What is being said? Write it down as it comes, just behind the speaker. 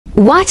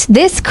What's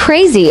this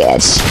crazy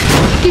itch?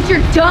 Get your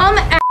dumb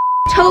ass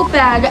tote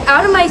bag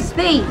out of my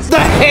space. The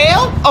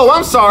hell? Oh,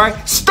 I'm sorry.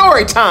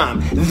 Story time.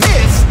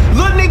 This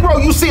little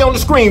Negro you see on the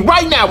screen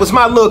right now is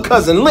my little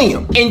cousin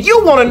Liam. And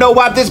you want to know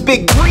why this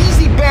big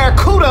greasy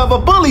barracuda of a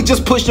bully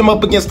just pushed him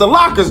up against the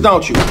lockers,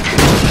 don't you?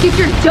 Get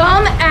your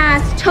dumb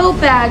ass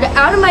tote bag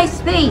out of my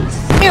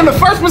space. And the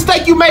first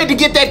mistake you made to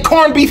get that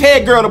corned beef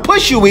head girl to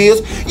push you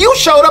is you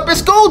showed up at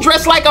school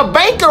dressed like a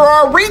banker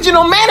or a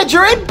regional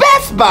manager at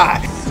Best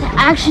Buy. It's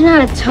actually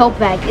not a tote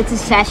bag, it's a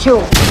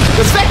satchel.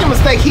 The second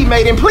mistake he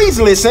made, and please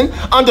listen,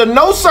 under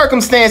no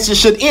circumstances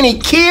should any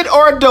kid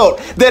or adult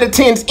that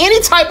attends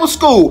any type of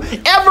school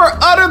ever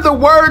utter the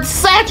word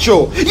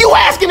satchel. You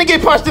asking to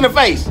get punched in the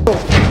face.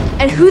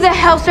 And who the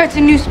hell starts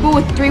a new school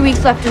with 3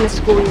 weeks left in the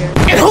school year?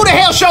 And who the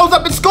hell shows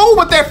up at school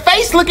with their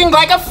face looking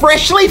like a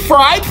freshly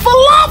fried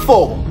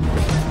falafel?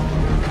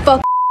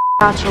 Fuck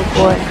satchel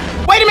boy.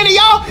 Wait a minute,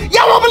 y'all.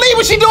 Y'all won't believe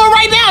what she doing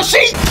right now.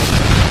 She...